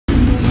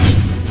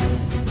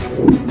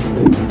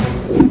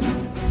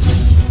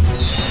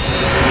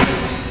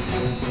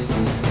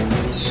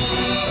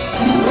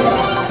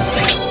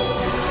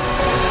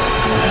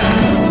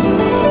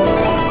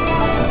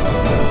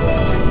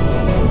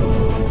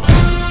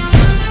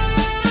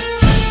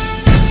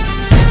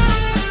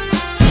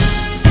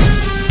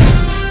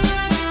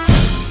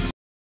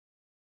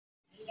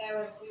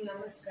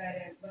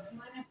നമസ്കാരം.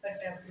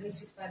 ബഹുമാനപ്പെട്ട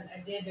പ്രിൻസിപ്പൽ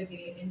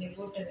അധ്യാപകരെ, എൻ്റെ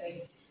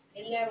കൂട്ടുകാരെ,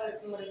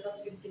 എല്ലാവർക്കും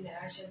റിപ്പബ്ലിക് ദിന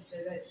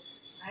ആശംസകൾ.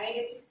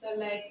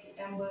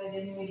 1950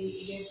 ജനുവരി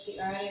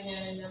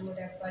 26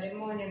 നമ്മുടെ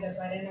പരമോന്നത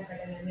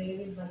ഭരണഘടന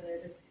നിലവിൽ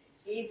വന്നത്.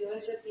 ഈ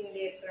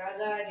ദിവസത്തിന്റെ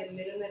പ്രാധാന്യം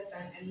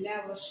നിലനിർത്താൻ എല്ലാ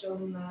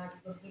വർഷവും നാം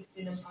റിപ്പബ്ലിക്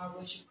ദിനം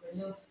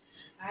ആഘോഷിക്കുന്നു.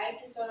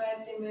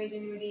 1950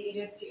 ജനുവരി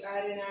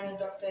 26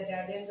 ഡോക്ടർ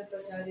രാജേന്ദ്ര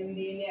പ്രസാദ്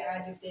ഇന്ത്യയിലെ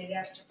ആദ്യത്തെ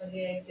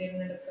രാഷ്ട്രപതിയായി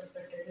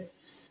തിരഞ്ഞെടുക്കപ്പെട്ടത്.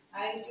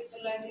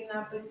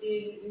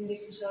 1947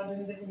 ഇന്ത്യക്ക്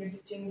സ്വാതന്ത്ര്യം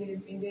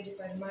ലഭിച്ചെങ്കിലും ഇന്ത്യ ഒരു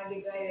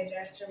പരമാധികാര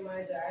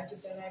രാഷ്ട്രമായത്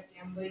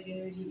 1950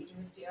 ജനുവരി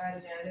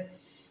 26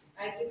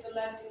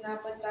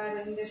 1946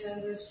 ഇന്ത്യ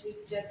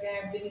സന്ദർശിച്ച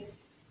ക്യാബിനറ്റ്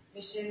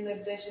മിഷൻ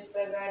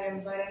നിർദ്ദേശപ്രകാരം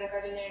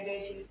ഭരണഘടനയുടെ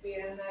ശില്പി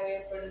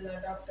എന്നറിയപ്പെടുന്ന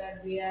ഡോക്ടർ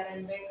BR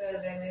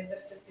അംബേദ്കറുടെ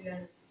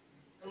നേതൃത്വത്തിലാണ്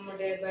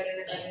നമ്മുടെ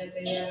ഭരണഘടന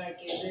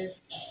തയ്യാറാക്കിയത്.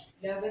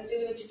 ലോകത്തിൽ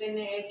വെച്ച്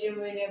തന്നെ ഏറ്റവും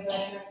വലിയ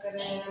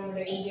ഭരണഘടന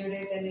നമ്മുടെ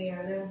ഇന്ത്യയുടെ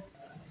തന്നെയാണ്.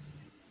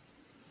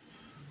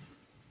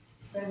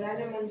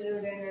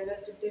 പ്രധാനമന്ത്രിയുടെ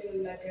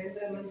നേതൃത്വത്തിലുള്ള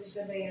കേന്ദ്ര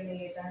മന്ത്രിസഭയാണ്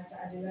യഥാർത്ഥ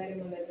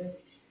അധികാരമുള്ളത്.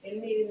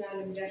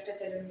 എന്നിരുന്നാലും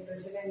രാഷ്ട്രത്തലവൻ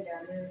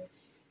പ്രസിഡന്റാണ്.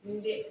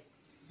 ഇന്ത്യ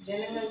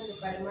ജനങ്ങൾക്ക്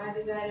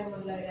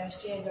പരമാധികാരമുള്ള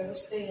രാഷ്ട്രീയ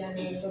വ്യവസ്ഥയാണ്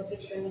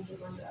റിപ്പബ്ലിക്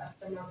എന്നതുകൊണ്ട്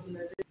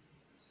അർത്ഥമാക്കുന്നത്.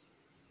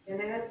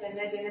 ജനങ്ങൾ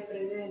തന്നെ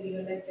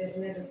ജനപ്രതിനിധികളെ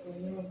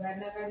തിരഞ്ഞെടുക്കുന്നു.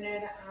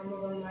 ഭരണഘടനയുടെ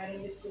ആമുഖം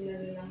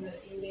ആരംഭിക്കുന്നത് നമ്മൾ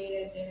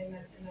ഇന്ത്യയിലെ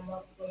ജനങ്ങൾ എന്ന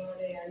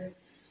വാക്കുകളോടെയാണ്.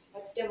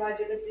 ഒറ്റ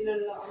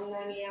വാചകത്തിലുള്ള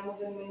ഒന്നാണ് ഈ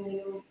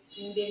ആമുഖമെങ്കിലും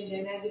ഇന്ത്യൻ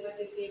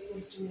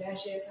ജനാധിപത്യത്തെക്കുറിച്ചും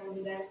രാഷ്ട്രീയ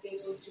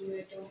സംവിധാനത്തെക്കുറിച്ചും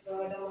ഏറ്റവും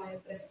പ്രൗഢമായ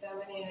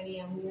പ്രസ്താവനയാണ് ഈ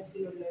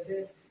ആമുഖത്തിലുള്ളത്.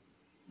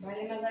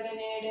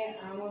 ഭരണഘടനയുടെ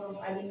ആമുഖം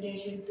അതിൻ്റെ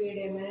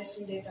ശില്പിയുടെ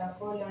മനസ്സിന്റെ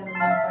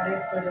താക്കോലാണെന്ന്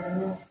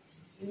പറയപ്പെടുന്നു.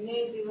 ഇന്നേ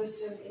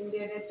ദിവസം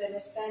ഇന്ത്യയുടെ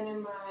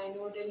തലസ്ഥാനമായ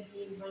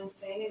ന്യൂഡൽഹിയിൽ വൻ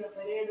സൈനിക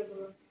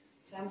പരേഡുകളും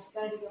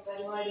സാംസ്കാരിക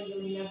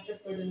പരിപാടികളും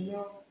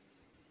നടത്തപ്പെടുന്നു.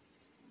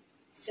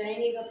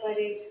 സൈനിക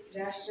പരേഡ്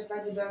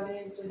രാഷ്ട്രപതി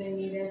ഭവനിൽ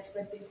തുടങ്ങി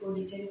രാജ്പഥിൽ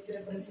കൂടി ചരിത്ര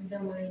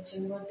പ്രസിദ്ധമായ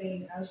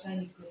ചെങ്കോട്ടയിൽ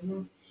അവസാനിക്കുന്നു.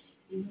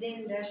 ഇന്ത്യൻ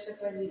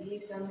രാഷ്ട്രപതി ഈ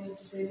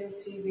സമയത്ത്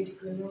സല്യൂട്ട്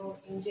സ്വീകരിക്കുന്നു.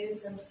 ഇന്ത്യൻ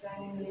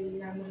സംസ്ഥാനങ്ങളിൽ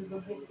നാം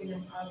റിപ്പബ്ലിക്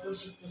ദിനം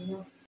ആഘോഷിക്കുന്നു.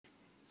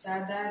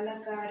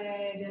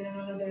 സാധാരണക്കാരായ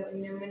ജനങ്ങളുടെ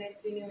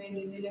ഉന്നമനത്തിനു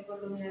വേണ്ടി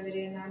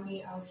നിലകൊള്ളുന്നവരെ നാം ഈ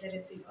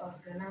അവസരത്തിൽ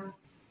ഓർക്കണം.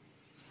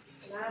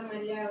 നാം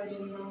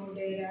എല്ലാവരും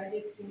നമ്മുടെ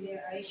രാജ്യത്തിന്റെ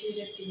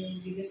ഐശ്വര്യത്തിനും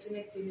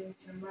വികസനത്തിനും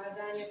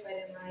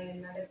സമാധാനപരമായ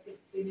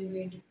നടത്തിപ്പിനു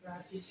വേണ്ടി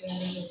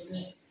പ്രാർത്ഥിക്കേണ്ടതുണ്ട്.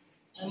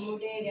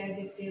 നമ്മുടെ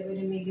രാജ്യത്തെ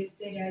ഒരു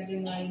മികച്ച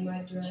രാജ്യമായി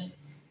മാറ്റുവാൻ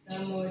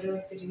നാം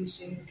ഓരോരുത്തരും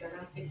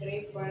ശ്രമിക്കണം.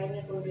 ഇത്രയും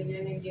പറഞ്ഞുകൊണ്ട്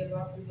ഞാൻ എൻ്റെ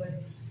വാക്കുകൾ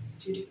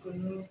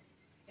ചുരുക്കുന്നു.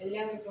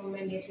 എല്ലാവർക്കും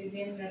എൻ്റെ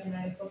ഹൃദയം നിറഞ്ഞ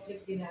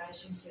റിപ്പബ്ലിക് ദിന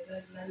ആശംസകൾ.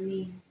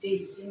 നന്ദി.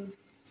 ജയ് Hind.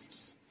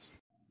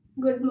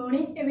 Good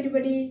morning,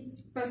 everybody.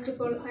 First of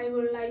all, I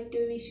would like to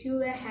wish you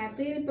a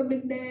happy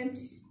Republic Day.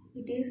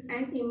 It is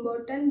an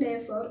important day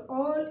for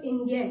all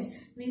Indians.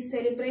 We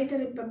celebrate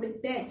Republic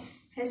Day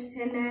as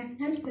a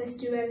national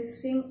festival,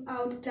 sing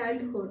out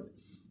childhood.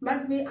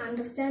 But we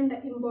understand the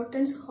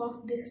importance of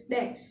this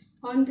day.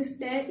 On this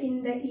day in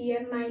the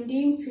year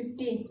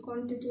 1915,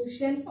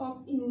 Constitution of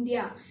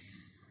India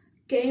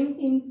came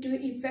into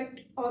effect.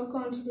 Our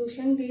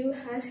Constitution gives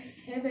us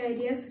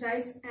various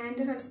rights and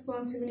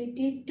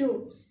responsibility too.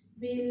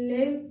 We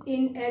live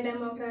in a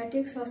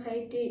democratic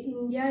society.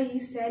 India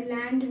is a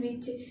land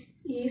which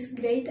is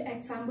great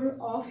example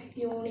of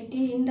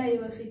unity in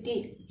diversity.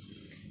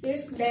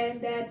 It's there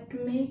that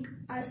make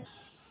us.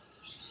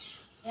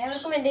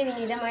 ഏവർക്കും എൻ്റെ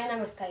വിനീതമായ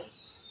നമസ്കാരം.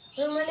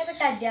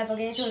 ബഹുമാനപ്പെട്ട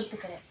അധ്യാപകരെ,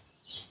 സുഹൃത്തുക്കളെ,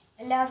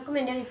 എല്ലാവർക്കും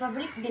എൻ്റെ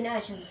republic ദിന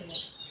ആശംസകൾ.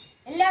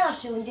 എല്ലാ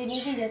വർഷവും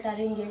ജനുവരി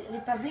 26 ഇന്ത്യയിൽ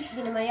റിപ്പബ്ലിക്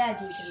ദിനമായി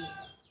ആചരിക്കുന്നു.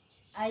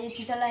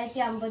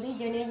 1950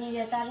 ജനുവരി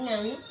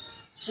 26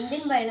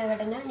 ഇന്ത്യൻ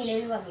ഭരണഘടന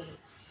നിലവിൽ വന്നത്.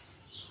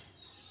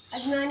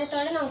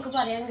 അഭിമാനത്തോടെ നമുക്ക്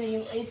പറയാൻ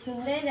കഴിയും, ഒരു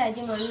സുന്ദര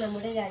രാജ്യമാണ്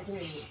നമ്മുടെ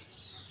രാജ്യമെന്ന്.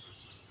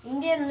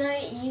 ഇന്ത്യ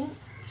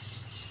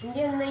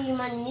എന്ന ഈ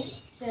മണ്ണിൽ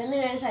പിറന്നു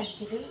വീഴാൻ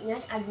സാധിച്ചതിൽ ഞാൻ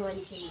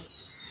അഭിമാനിക്കുന്നു.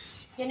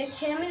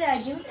 ജനക്ഷേമ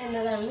രാജ്യം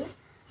എന്നതാണ്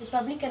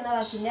റിപ്പബ്ലിക് എന്ന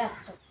വാക്കിൻ്റെ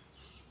അർത്ഥം.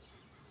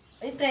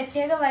 ഒരു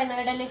പ്രത്യേക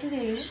ഭരണഘടനയ്ക്ക്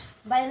കീഴിൽ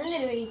ഭരണം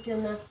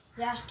നിർവഹിക്കുന്ന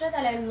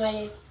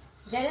രാഷ്ട്രതലവന്മാരെ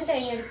ജനം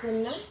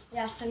തിരഞ്ഞെടുക്കുന്ന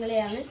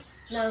രാഷ്ട്രങ്ങളെയാണ്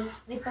നാം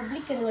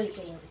റിപ്പബ്ലിക് എന്ന്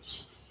വിളിക്കുന്നത്.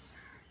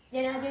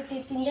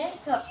 ജനാധിപത്യത്തിൻ്റെ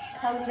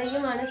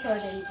സൗന്ദര്യമാണ്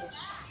സ്വാതന്ത്ര്യം.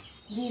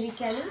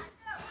 ജീവിക്കാനും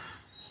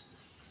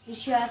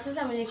വിശ്വാസ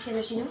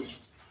സംരക്ഷണത്തിനും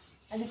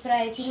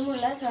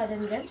അഭിപ്രായത്തിനുമുള്ള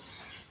സ്വാതന്ത്ര്യം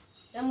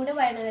നമ്മുടെ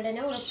ഭരണഘടന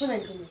ഉറപ്പു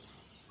നൽകുന്നു.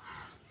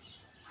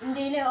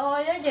 ഇന്ത്യയിലെ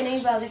ഓരോ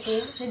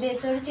ജനവിഭാഗത്തെയും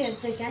ഹൃദയത്തോട്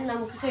ചേർത്ത് വയ്ക്കാൻ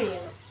നമുക്ക്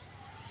കഴിയണം.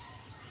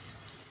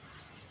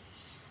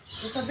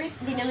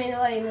 റിപ്പബ്ലിക് ദിനം എന്ന്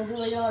പറയുന്നത്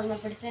ഒരു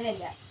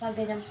ഓർമ്മപ്പെടുത്തലല്ല,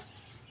 പകരം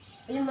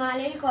ഒരു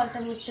മാലയിൽ കോർത്ത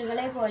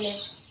മുത്തുകളെ പോലെ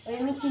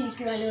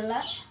ഒരുമിച്ചിരിക്കുവാനുള്ള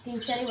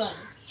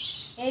തിരിച്ചറിവാണ്.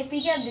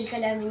 APJ അബ്ദുൽ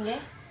കലാമിൻ്റെ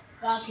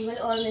വാക്കുകൾ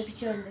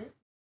ഓർമ്മിപ്പിച്ചുകൊണ്ട്